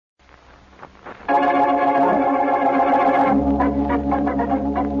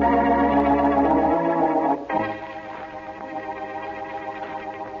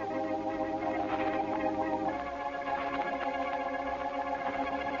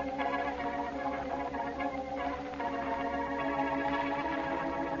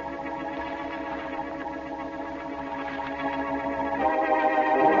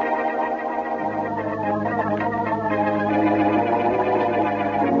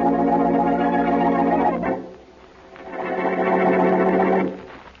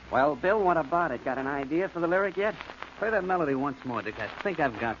Phil. What about it? Got an idea for the lyric yet? Play that melody once more, Dick. I think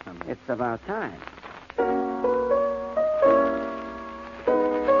I've got some. It's about time.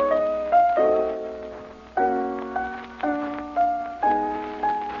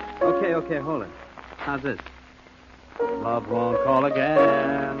 Okay, hold it. How's this? Love won't call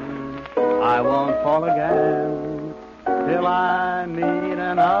again. I won't fall again till I meet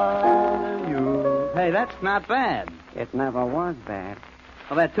another you. Hey, that's not bad. It never was bad.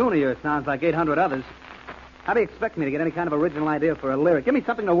 Well, that tune of yours sounds like 800 others. How do you expect me to get any kind of original idea for a lyric? Give me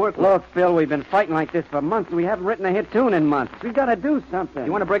something to work with. Look, Phil, we've been fighting like this for months. We haven't written a hit tune in months. We've got to do something.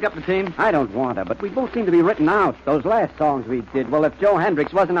 You want to break up the team? I don't want to, but we both seem to be written out. Those last songs we did. Well, if Joe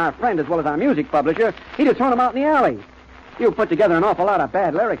Hendricks wasn't our friend as well as our music publisher, he'd have thrown them out in the alley. You put together an awful lot of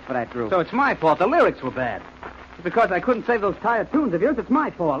bad lyrics for that group. So it's my fault. The lyrics were bad. It's because I couldn't save those tired tunes of yours. It's my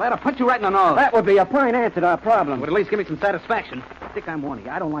fault. That'll punch you right in the nose. That would be a fine answer to our problem. Would at least give me some satisfaction. Dick, I'm warning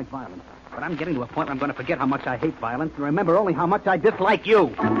you. I don't like violence. But I'm getting to a point where I'm going to forget how much I hate violence and remember only how much I dislike you.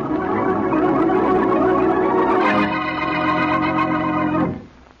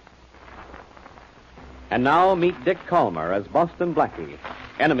 And now meet Dick Calmer as Boston Blackie.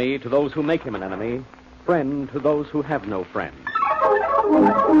 Enemy to those who make him an enemy. Friend to those who have no friend.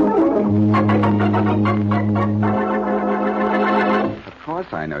 Of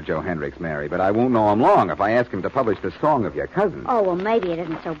course I know Joe Hendricks, Mary, but I won't know him long if I ask him to publish the song of your cousin. Oh, well, maybe it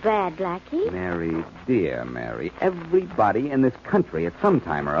isn't so bad, Blackie. Mary, dear Mary, everybody in this country at some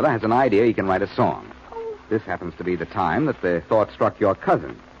time or other has an idea he can write a song. This happens to be the time that the thought struck your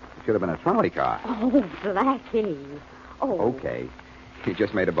cousin. It should have been a trolley car. Oh, Blackie. Oh. Okay. You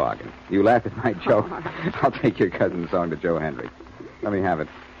just made a bargain. You laughed at my joke. I'll take your cousin's song to Joe Hendricks. Let me have it.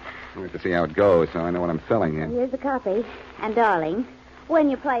 I want to see how it goes so I know what I'm selling here. Here's the copy. And, darling,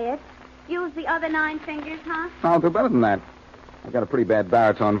 when you play it, use the other 9 fingers, huh? I'll do better than that. I've got a pretty bad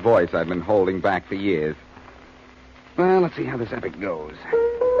baritone voice I've been holding back for years. Well, let's see how this epic goes.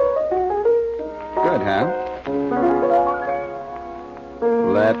 Good, huh?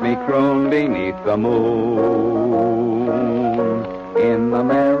 Let me croon beneath the moon in the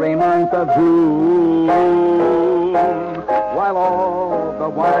merry month of June, while all the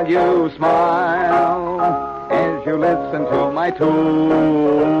while you smile as you listen to my tune.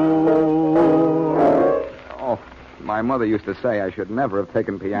 Oh, my mother used to say I should never have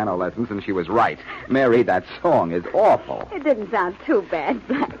taken piano lessons, and she was right. Mary, that song is awful. It didn't sound too bad,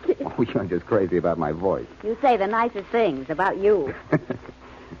 Blackie. Oh, you're just crazy about my voice. You say the nicest things about you.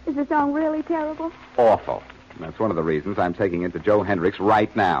 Is the song really terrible? Awful. That's one of the reasons I'm taking it to Joe Hendricks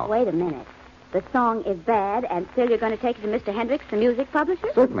right now. Wait a minute. The song is bad, and still you're going to take it to Mr. Hendricks, the music publisher?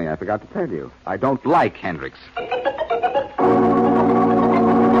 Certainly, I forgot to tell you. I don't like Hendricks.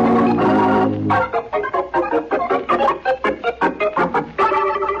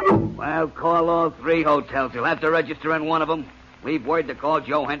 Well, call all 3 hotels. You'll have to register in one of them. Leave word to call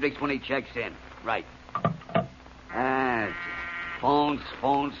Joe Hendricks when he checks in. Right. Phones,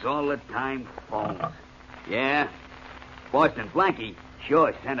 all the time, phones. Yeah? Boston Blackie?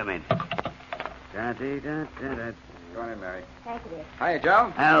 Sure, send him in. Go on in, Mary. Thank you, dear. Hiya,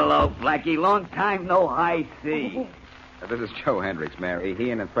 Joe. Hello, Blackie. Long time no high see. This is Joe Hendricks, Mary.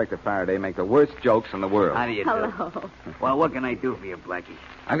 He and Inspector Faraday make the worst jokes in the world. How do you do? Hello. Well, what can I do for you, Blackie?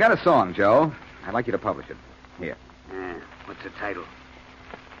 I've got a song, Joe. I'd like you to publish it. Here. What's the title?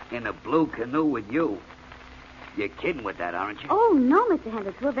 In a blue canoe with you. You're kidding with that, aren't you? Oh, no, Mr.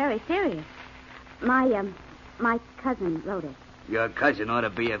 Hendricks. We're very serious. My cousin wrote it. Your cousin ought to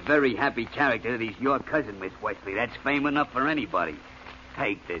be a very happy character that he's your cousin, Miss Wesley. That's fame enough for anybody.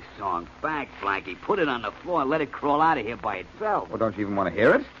 Take this song back, Blackie. Put it on the floor and let it crawl out of here by itself. Well, don't you even want to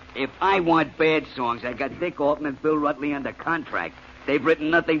hear it? If I want bad songs, I got Dick Alton and Bill Rutley under contract. They've written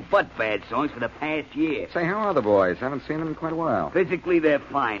nothing but bad songs for the past year. Say, how are the boys? Haven't seen them in quite a while. Physically, they're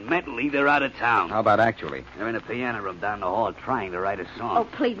fine. Mentally, they're out of town. How about actually? They're in a piano room down the hall trying to write a song. Oh,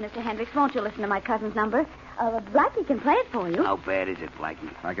 please, Mr. Hendricks, won't you listen to my cousin's number? Blackie can play it for you. How bad is it,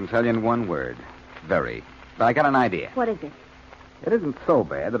 Blackie? I can tell you in one word. Very. But I got an idea. What is it? It isn't so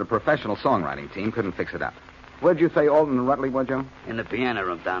bad that a professional songwriting team couldn't fix it up. Where'd you say Alton and Rutley were, Joe? In the piano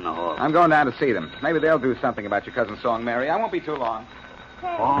room down the hall. I'm going down to see them. Maybe they'll do something about your cousin's song, Mary. I won't be too long.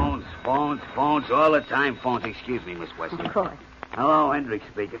 Phones, all the time phones. Excuse me, Miss Wesley. Of course. Hello, Hendricks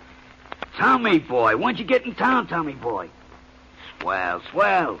speaking. Tommy boy, when'd you get in town, Tommy boy?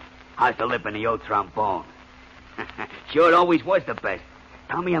 Swell. How's the lip in the old trombone? Sure, it always was the best.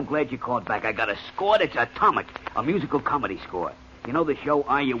 Tommy, I'm glad you called back. I got a score that's atomic, a musical comedy score. You know the show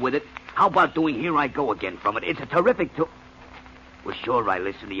Are You With It? How about doing Here I Go Again from it? It's a terrific Well, sure, I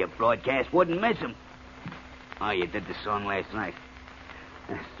listened to your broadcast. Wouldn't miss him. Oh, you did the song last night.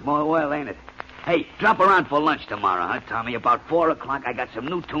 Small world, ain't it? Hey, drop around for lunch tomorrow, huh, Tommy? About 4 o'clock, I got some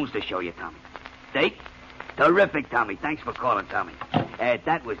new tunes to show you, Tommy. Steak? Terrific, Tommy. Thanks for calling, Tommy.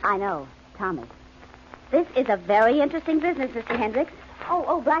 That was... I know, Tommy. This is a very interesting business, Mr. Hendricks.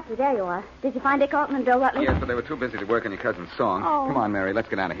 Oh, Blackie, there you are. Did you find Dick Alton and Bill Rutley? Yes, but they were too busy to work on your cousin's song. Oh. Come on, Mary, let's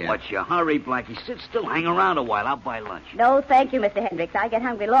get out of here. What's your hurry, Blackie? Sit still, hang around a while. I'll buy lunch. No, thank you, Mr. Hendricks. I get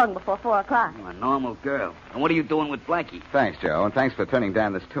hungry long before 4 o'clock. You're a normal girl. And what are you doing with Blackie? Thanks, Joe, and thanks for turning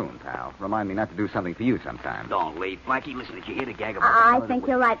down this tune, pal. Remind me not to do something for you sometime. Don't leave, Blackie. Listen, did you hear the gag about... I think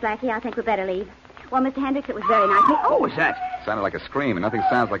you're right, Blackie. I think we'd better leave. Well, Mr. Hendricks, it was very nice. What was that? Sounded like a scream, and nothing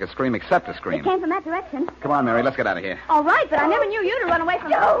sounds like a scream except a scream. It came from that direction. Come on, Mary, let's get out of here. All right, but I never knew you to run away from...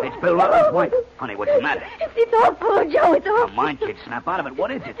 Joe! It's Bill Rutley's wife. Honey, what's the matter? It's awful, Joe. It's awful. Come on, kid. Snap out of it.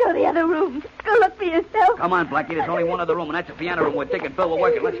 What is it? Go to the other room. Go look for yourself. Come on, Blackie. There's only one other room, and that's the piano room where Dick and Bill were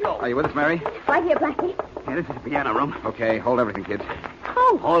working. Let's go. Are you with us, Mary? Right here, Blackie. Yeah, this is the piano room. Okay, hold everything, kids.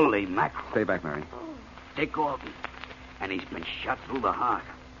 Oh. Holy mackerel. Stay back, Mary. Dick Alton. And he's been shot through the heart.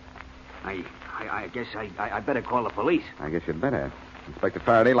 I guess I better call the police. I guess you'd better. Inspector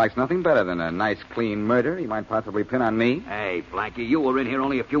Faraday likes nothing better than a nice, clean murder he might possibly pin on me. Hey, Blackie, you were in here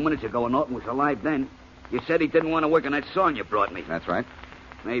only a few minutes ago, and Alton was alive then. You said he didn't want to work on that song you brought me. That's right.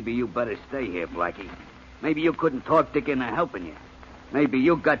 Maybe you better stay here, Blackie. Maybe you couldn't talk Dick into helping you. Maybe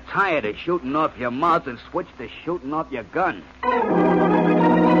you got tired of shooting off your mouth and switched to shooting off your gun.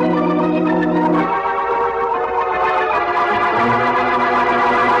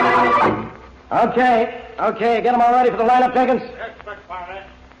 Okay, get them all ready for the lineup, Jenkins.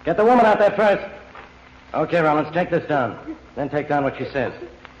 Get the woman out there first. Okay, Rollins, take this down. Then take down what she says.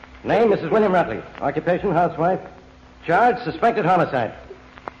 Name, Mrs. William Rutley. Occupation, housewife. Charge, suspected homicide.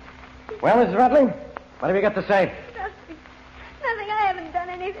 Well, Mrs. Rutley, what have you got to say? Nothing. I haven't done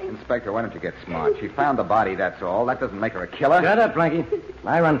anything. Inspector, why don't you get smart? She found the body, that's all. That doesn't make her a killer. Shut up, Blackie.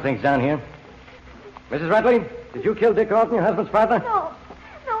 I run things down here. Mrs. Rutley, did you kill Dick Alton, your husband's partner? No,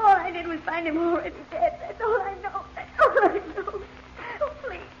 all I did was find him already dead. That's all I know. Oh,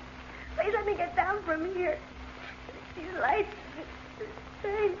 please let me get down from here. These lights,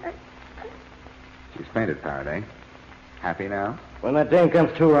 She's fainted, Faraday. Happy now? When that dame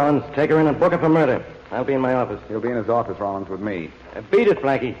comes to, Rollins, take her in and book her for murder. I'll be in my office. He'll be in his office, Rollins, with me. Beat it,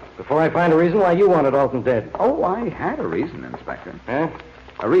 Blackie, before I find a reason why you wanted Alton dead. Oh, I had a reason, Inspector. Huh?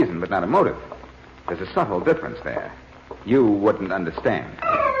 A reason, but not a motive. There's a subtle difference there. You wouldn't understand.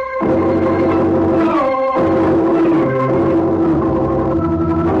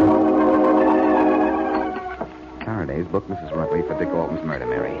 Faraday's booked Mrs. Rutley for Dick Alton's murder,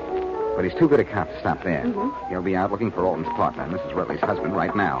 Mary. But he's too good a cop to stop there. Mm-hmm. He'll be out looking for Alton's partner, Mrs. Rutley's husband,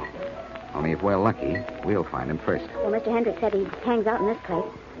 right now. Only if we're lucky, we'll find him first. Well, Mr. Hendricks said he hangs out in this place.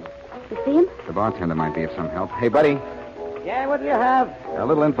 You see him? The bartender might be of some help. Hey, buddy, Yeah, what do you have? a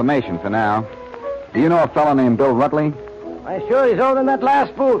little information for now. Do you know a fellow named Bill Rutley? Why, sure, he's holding that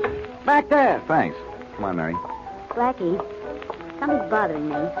last booth. Back there. Thanks. Come on, Mary. Blackie, something's bothering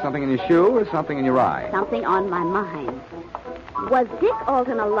me. Something in your shoe or something in your eye? Something on my mind. Was Dick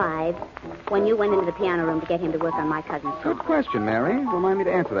Alton alive when you went into the piano room to get him to work on my cousin's Good song? question, Mary. Remind me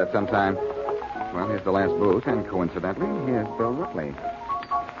to answer that sometime. Well, here's the last booth, and coincidentally, here's Bill Rutley.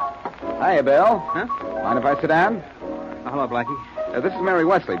 Hiya, Bill. Huh? Mind if I sit down? Oh, hello, Blackie. This is Mary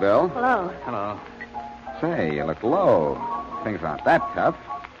Wesley, Bill. Hello. Hello. Say, you look low. Things aren't that tough.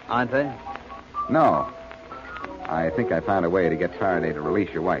 Aren't they? No. I think I found a way to get Faraday to release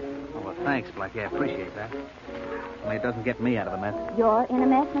your wife. Oh, well, thanks, Blackie. I appreciate that. Only it doesn't get me out of the mess. You're in a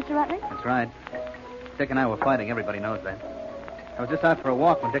mess, Mr. Rutley? That's right. Dick and I were fighting. Everybody knows that. I was just out for a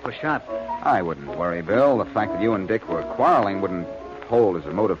walk when Dick was shot. I wouldn't worry, Bill. The fact that you and Dick were quarreling wouldn't hold as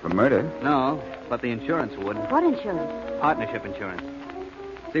a motive for murder. No, but the insurance would. What insurance? Partnership insurance.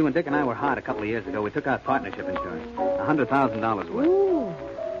 See, when Dick and I were hot a couple of years ago, we took out partnership insurance. $100,000 worth. Ooh.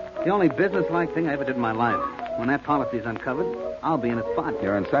 The only business-like thing I ever did in my life. When that policy's uncovered, I'll be in a spot.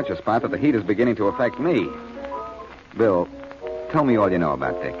 You're in such a spot that the heat is beginning to affect me. Bill, tell me all you know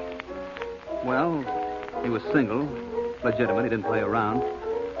about Dick. Well, he was single, legitimate. He didn't play around.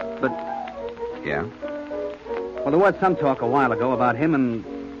 But, Yeah? well, there was some talk a while ago about him and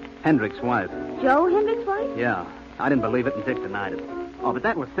Hendrick's wife. Joe Hendricks' wife? Yeah. I didn't believe it, and Dick denied it. Oh, but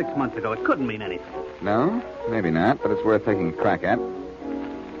that was 6 months ago. It couldn't mean anything. No? Maybe not, but it's worth taking a crack at.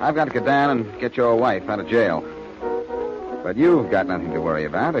 I've got to get down and get your wife out of jail. But you've got nothing to worry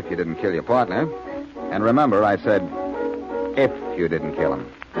about if you didn't kill your partner. And remember, I said, if you didn't kill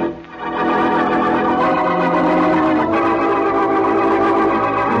him.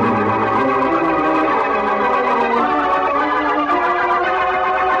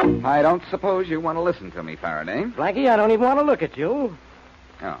 I don't suppose you want to listen to me, Faraday. Blackie, I don't even want to look at you.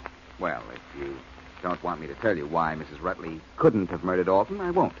 Oh, well, if you don't want me to tell you why Mrs. Rutley couldn't have murdered Alton,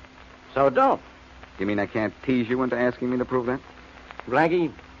 I won't. So don't. You mean I can't tease you into asking me to prove that?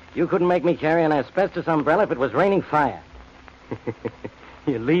 Blackie, you couldn't make me carry an asbestos umbrella if it was raining fire.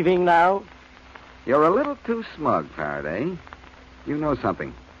 You're leaving now? You're a little too smug, Faraday. You know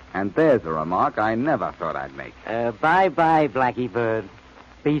something. And there's a remark I never thought I'd make. Bye-bye, Blackie Bird.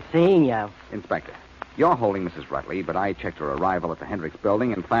 Be seeing you. Inspector, you're holding Mrs. Rutley, but I checked her arrival at the Hendricks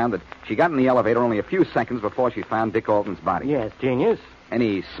building and found that she got in the elevator only a few seconds before she found Dick Alton's body. Yes, genius.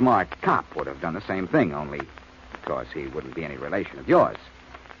 Any smart cop would have done the same thing, only, of course, he wouldn't be any relation of yours.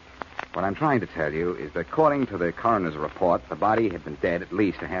 What I'm trying to tell you is that according to the coroner's report, the body had been dead at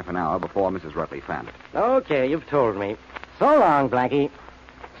least a half an hour before Mrs. Rutley found it. Okay, you've told me. So long, Blackie.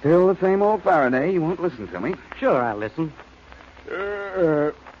 Still the same old Faraday. You won't listen to me. Sure, I'll listen.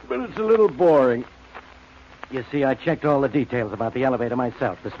 But it's a little boring. You see, I checked all the details about the elevator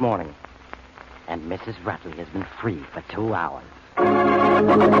myself this morning. And Mrs. Rutley has been free for 2 hours.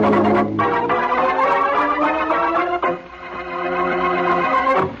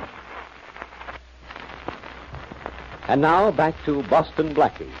 And now back to Boston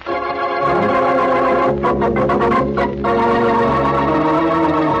Blackie.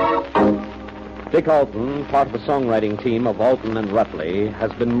 Dick Alton, part of the songwriting team of Alton and Rutley,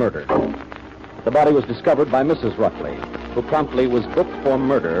 has been murdered. The body was discovered by Mrs. Rutley, who promptly was booked for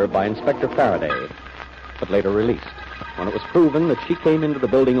murder by Inspector Faraday, but later released when it was proven that she came into the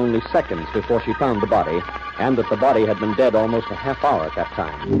building only seconds before she found the body, and that the body had been dead almost a half hour at that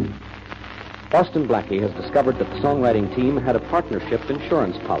time. Boston Blackie has discovered that the songwriting team had a partnership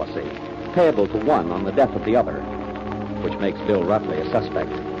insurance policy, payable to one on the death of the other, which makes Bill Rutley a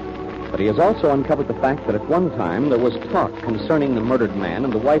suspect. But he has also uncovered the fact that at one time there was talk concerning the murdered man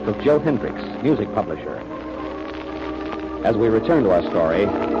and the wife of Joe Hendricks, music publisher. As we return to our story,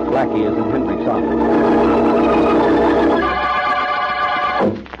 Blackie is in Hendricks' office.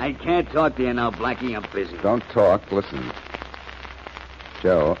 I can't talk to you now, Blackie. I'm busy. Don't talk. Listen.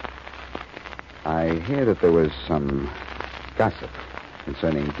 Joe, I hear that there was some gossip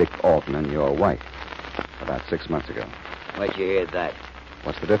concerning Dick Alton and your wife about 6 months ago. Where'd you hear that?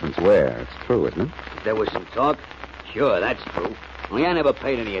 What's the difference where? It's true, isn't it? There was some talk? Sure, that's true. Only I never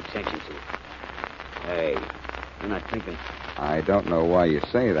paid any attention to it. Hey, you're not thinking... I don't know why you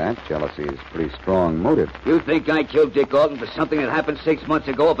say that. Jealousy is a pretty strong motive. You think I killed Dick Alton for something that happened 6 months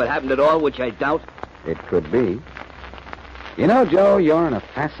ago, if it happened at all, which I doubt? It could be. You know, Joe, you're in a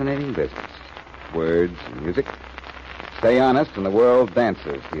fascinating business. Words and music. Stay honest, and the world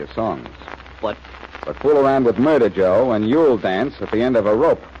dances to your songs. But fool around with murder, Joe, and you'll dance at the end of a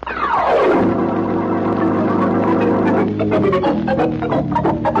rope.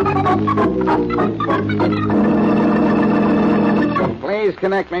 Please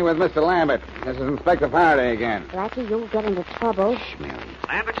connect me with Mr. Lambert. This is Inspector Faraday again. Blackie, you'll get into trouble. Shh, Mary.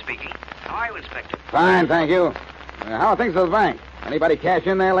 Lambert speaking. How are you, Inspector? Fine, thank you. How are things at the bank? Anybody cash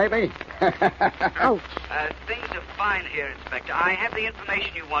in there lately? Ouch. Things are fine here, Inspector. I have the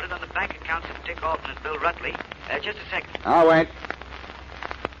information you wanted on the bank accounts of Dick Alton and Bill Rutley. Just a second. I'll wait.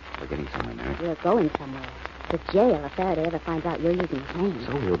 We're getting somewhere, Mary. You're going somewhere. The jail, if Faraday ever finds out you're using his name.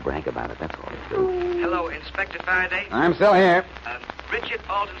 So we'll brag about it, that's all we'll do. Hello, Inspector Faraday. I'm still here. Richard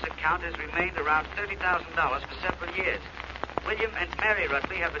Alton's account has remained around $30,000 for several years. William and Mary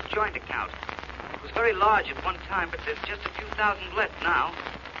Rutley have a joint account. It was very large at one time, but there's just a few thousand left now.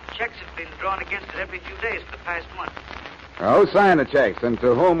 Checks have been drawn against it every few days for the past month. Who signed the checks, and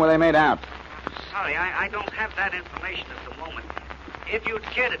to whom were they made out? Sorry, I don't have that information at the moment. If you'd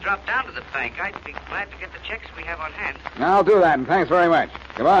care to drop down to the bank, I'd be glad to get the checks we have on hand. I'll do that, and thanks very much.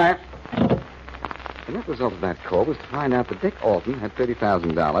 Goodbye. The net result of that call was to find out that Dick Alton had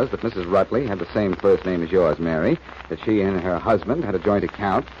 $30,000, that Mrs. Rutley had the same first name as yours, Mary, that she and her husband had a joint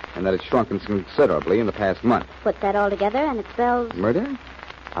account, and that it's shrunken considerably in the past month. Put that all together, and it spells... Murder?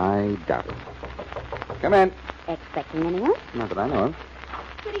 I doubt it. Come in. Expecting anyone? Not that I know of.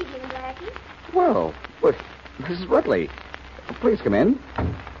 Good evening, Blackie. Well, Mrs. Rutley, please come in.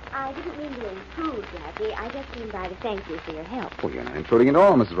 I didn't mean to intrude, Blackie. I just came by to thank you for your help. Well, you're not intruding at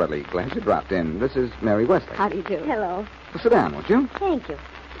all, Mrs. Rutley. Glad you dropped in. This is Mary Wesley. How do you do? Hello. Well, sit down, won't you? Thank you.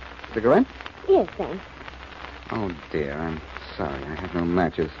 Cigarette? Yes, thanks. Oh, dear, I'm sorry. I have no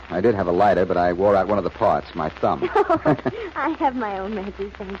matches. I did have a lighter, but I wore out one of the parts, my thumb. I have my own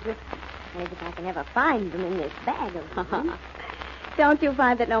matches, thank you. Maybe if I can ever find them in this bag of mine. Don't you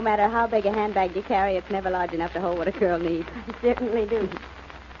find that no matter how big a handbag you carry, it's never large enough to hold what a girl needs? I certainly do.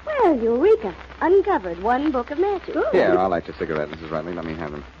 Well, Eureka. Uncovered one book of matches. Ooh. Here, I'll light your cigarette, Mrs. Rutley. Let me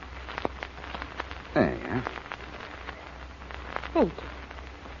have them. There you are. Thank you.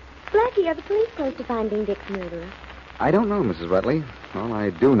 Blackie, are the police close to finding Dick's murderer? I don't know, Mrs. Rutley. All I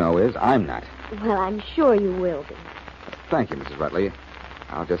do know is I'm not. Well, I'm sure you will be. Thank you, Mrs. Rutley.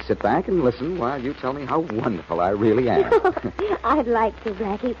 I'll just sit back and listen while you tell me how wonderful I really am. I'd like to,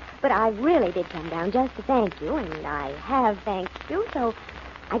 Blackie, but I really did come down just to thank you, and I have thanked you, so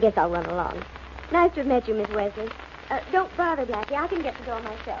I guess I'll run along. Nice to have met you, Miss Wesley. Don't bother, Blackie. I can get the door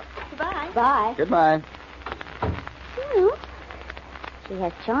myself. Goodbye. Bye. Goodbye. Well, she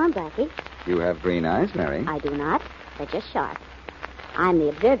has charm, Blackie. You have green eyes, Mary. I do not. They're just sharp. I'm the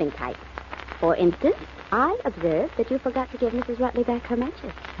observing type. For instance, I observed that you forgot to give Mrs. Rutley back her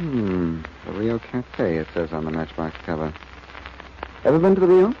matches. The Rio Cafe, it says on the matchbox cover. Ever been to the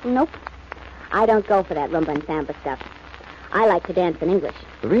Rio? Nope. I don't go for that rumba and samba stuff. I like to dance in English.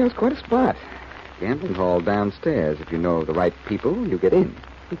 The Rio's quite a spot. Gambling hall downstairs. If you know the right people, you get in.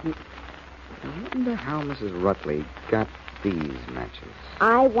 I wonder how Mrs. Rutley got these matches.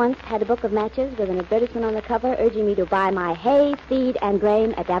 I once had a book of matches with an advertisement on the cover urging me to buy my hay, feed, and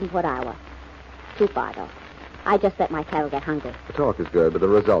grain at Davenport, Iowa. Too far, though. I just let my cattle get hungry. The talk is good, but the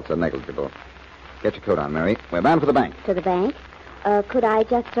results are negligible. Get your coat on, Mary. We're bound for the bank. To the bank? Could I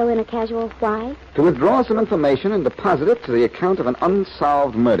just throw in a casual why? To withdraw some information and deposit it to the account of an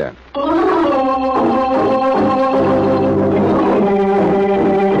unsolved murder.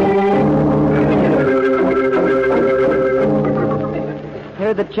 Here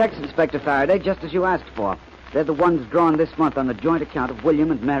are the checks, Inspector Faraday, just as you asked for. They're the ones drawn this month on the joint account of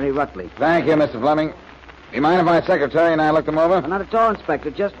William and Mary Rutley. Thank you, Mr. Fleming. Do you mind if my secretary and I look them over? Well, not at all, Inspector.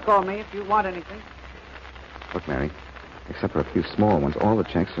 Just call me if you want anything. Look, Mary, except for a few small ones, all the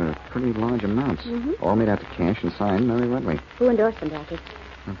checks are pretty large amounts. All made out to cash and signed Mary Rutley. Who endorsed them, Blackie?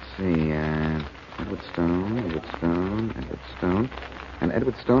 Let's see, Edward Stone, and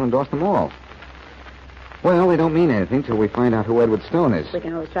Edward Stone endorsed them all. Well, they don't mean anything till we find out who Edward Stone is. We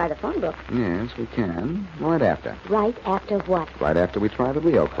can always try the phone book. Yes, we can. Right after. Right after what? Right after we try the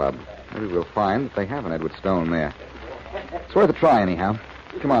Rio Club. Maybe we'll find that they have an Edward Stone there. It's worth a try, anyhow.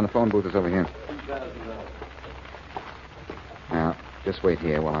 Come on, the phone booth is over here. Now, just wait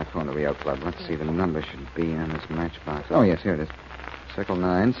here while I phone the Rio Club. Let's see, the number should be on this matchbox. Oh, yes, here it is. Circle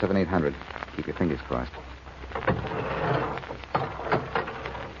 9, 7800. Keep your fingers crossed.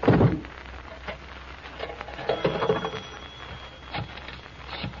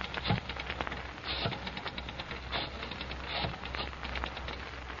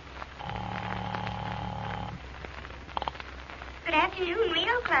 Good afternoon,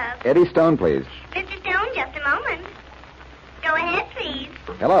 Rio Club. Eddie Stone, please. Mr. Stone, just a moment. Go ahead, please.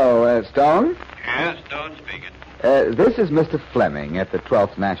 Hello, Stone? Yes, Stone speaking. This is Mr. Fleming at the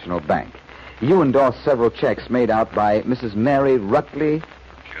 12th National Bank. You endorsed several checks made out by Mrs. Mary Rutley.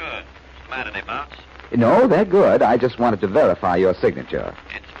 Sure. What's the matter, they bounce? No, they're good. I just wanted to verify your signature.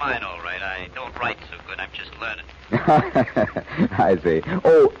 It's mine, all right. I don't write so good. I'm just learning. I see.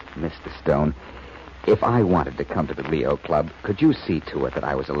 Oh, Mr. Stone, if I wanted to come to the Rio Club, could you see to it that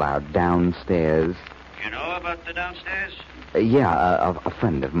I was allowed downstairs? You know about the downstairs? Yeah, a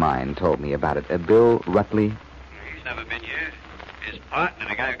friend of mine told me about it. Bill Rutley. He's never been here. His partner,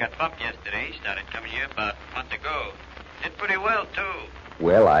 the guy who got bumped yesterday, started coming here about a month ago. Did pretty well, too.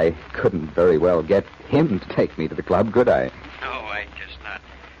 Well, I couldn't very well get him to take me to the club, could I? No, I guess not.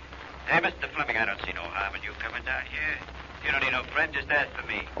 Hey, Mr. Fleming, I don't see no harm in you coming down here. You don't need no friend, just ask for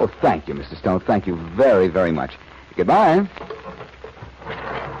me. Oh, thank you, Mr. Stone. Thank you very, very much. Goodbye.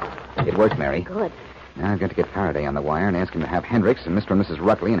 It worked, Mary. Good. Now I've got to get Faraday on the wire and ask him to have Hendricks and Mr. and Mrs.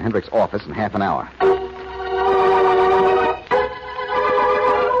 Rutley in Hendricks' office in half an hour.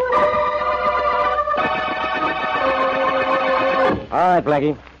 All right,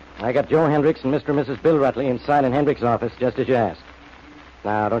 Blackie. I got Joe Hendricks and Mr. and Mrs. Bill Rutley inside in Hendricks' office, just as you asked.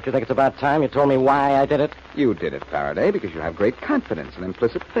 Now, don't you think it's about time you told me why I did it? You did it, Faraday, because you have great confidence and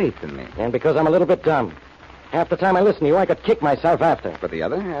implicit faith in me. And because I'm a little bit dumb. Half the time I listen to you, I could kick myself after. But the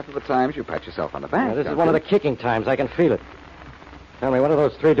other half of the times, you pat yourself on the back. Now, this is don't one of you? the kicking times. I can feel it. Tell me, what are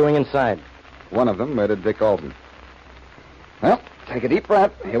those three doing inside? One of them murdered Dick Alton. Well, take a deep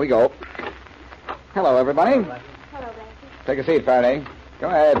breath. Here we go. Hello, everybody. Hello, Blackie. Take a seat, Faraday. Go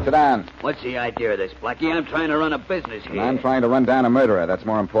ahead, sit down. What's the idea of this, Blackie? I'm trying to run a business And here. I'm trying to run down a murderer. That's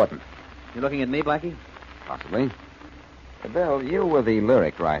more important. You looking at me, Blackie? Possibly. Bill, you were the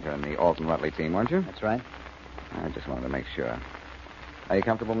lyric writer in the Alton Rutley team, weren't you? That's right. I just wanted to make sure. Are you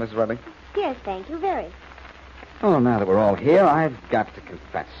comfortable, Mrs. Rutley? Yes, thank you, very. Oh, now that we're all here, I've got to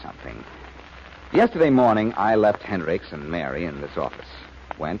confess something. Yesterday morning, I left Hendricks and Mary in this office.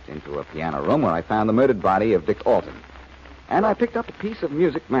 Went into a piano room where I found the murdered body of Dick Alton. And I picked up a piece of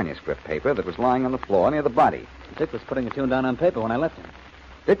music manuscript paper that was lying on the floor near the body. Dick was putting a tune down on paper when I left him.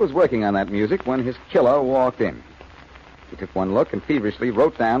 Dick was working on that music when his killer walked in. He took one look and feverishly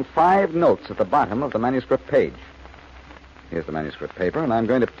wrote down 5 notes at the bottom of the manuscript page. Here's the manuscript paper, and I'm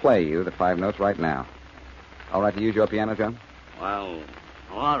going to play you the 5 notes right now. All right to use your piano, John? Well,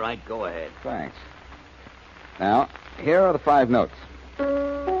 all right, go ahead. Thanks. Now, here are the 5 notes.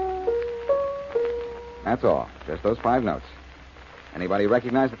 That's all. Just those 5 notes. Anybody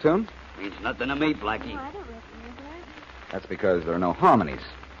recognize the tune? Means nothing to me, Blackie. I don't recognize that. That's because there are no harmonies.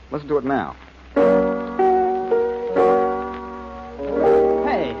 Listen to it now.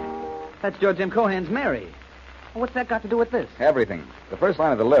 Hey, that's George M. Cohan's Mary. What's that got to do with this? Everything. The first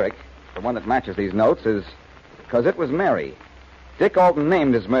line of the lyric, the one that matches these notes, is, "'Cause it was Mary." Dick Alton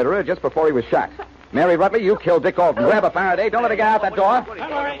named his murderer just before he was shot. Mary Rutley, you killed Dick Alton. Grab a Faraday. Don't let her get out that door. I got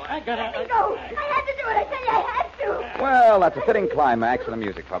Let me go. I had to do it. I tell you, I had to. Well, that's a fitting climax in a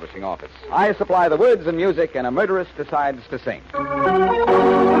music publishing office. I supply the words and music, and a murderess decides to sing.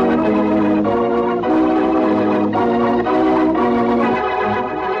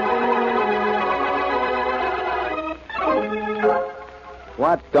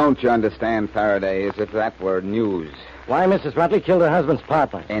 What don't you understand, Faraday, is if that were news. Why Mrs. Rutley killed her husband's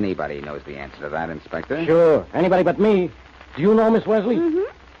partner? Anybody knows the answer to that, Inspector. Sure. Anybody but me. Do you know Miss Wesley?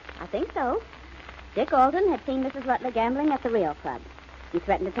 I think so. Dick Alton had seen Mrs. Rutley gambling at the Rio Club. He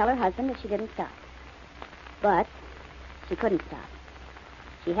threatened to tell her husband that she didn't stop. But she couldn't stop.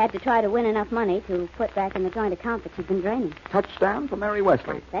 She had to try to win enough money to put back in the joint account that she'd been draining. Touchdown for Mary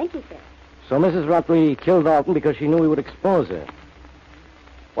Wesley. Thank you, sir. So Mrs. Rutley killed Alton because she knew he would expose her.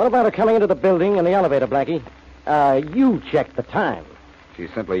 What about her coming into the building in the elevator, Blackie? You checked the time. She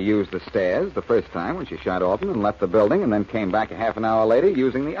simply used the stairs the first time when she shot Alton and left the building, and then came back a half an hour later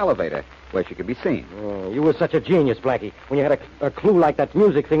using the elevator, where she could be seen. Oh, you were such a genius, Blackie, when you had a clue like that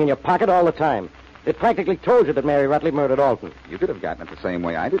music thing in your pocket all the time. It practically told you that Mary Rutley murdered Alton. You could have gotten it the same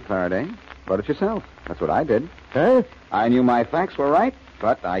way I did, Faraday. Wrote it yourself. That's what I did. Huh? I knew my facts were right,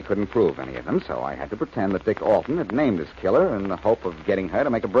 but I couldn't prove any of them, so I had to pretend that Dick Alton had named his killer in the hope of getting her to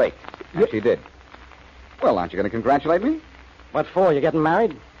make a break. And she did. Well, aren't you going to congratulate me? What for? You getting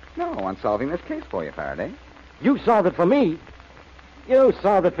married? No, on solving this case for you, Faraday. You solved it for me. You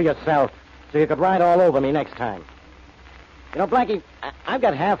solved it for yourself, so you could ride all over me next time. You know, Blackie, I've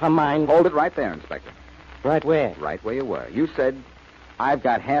got half a mind. Hold it right there, Inspector. Right where? Right where you were. You said, "I've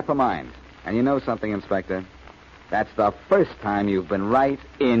got half a mind." And you know something, Inspector? That's the first time you've been right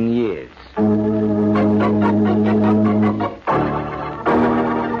in years.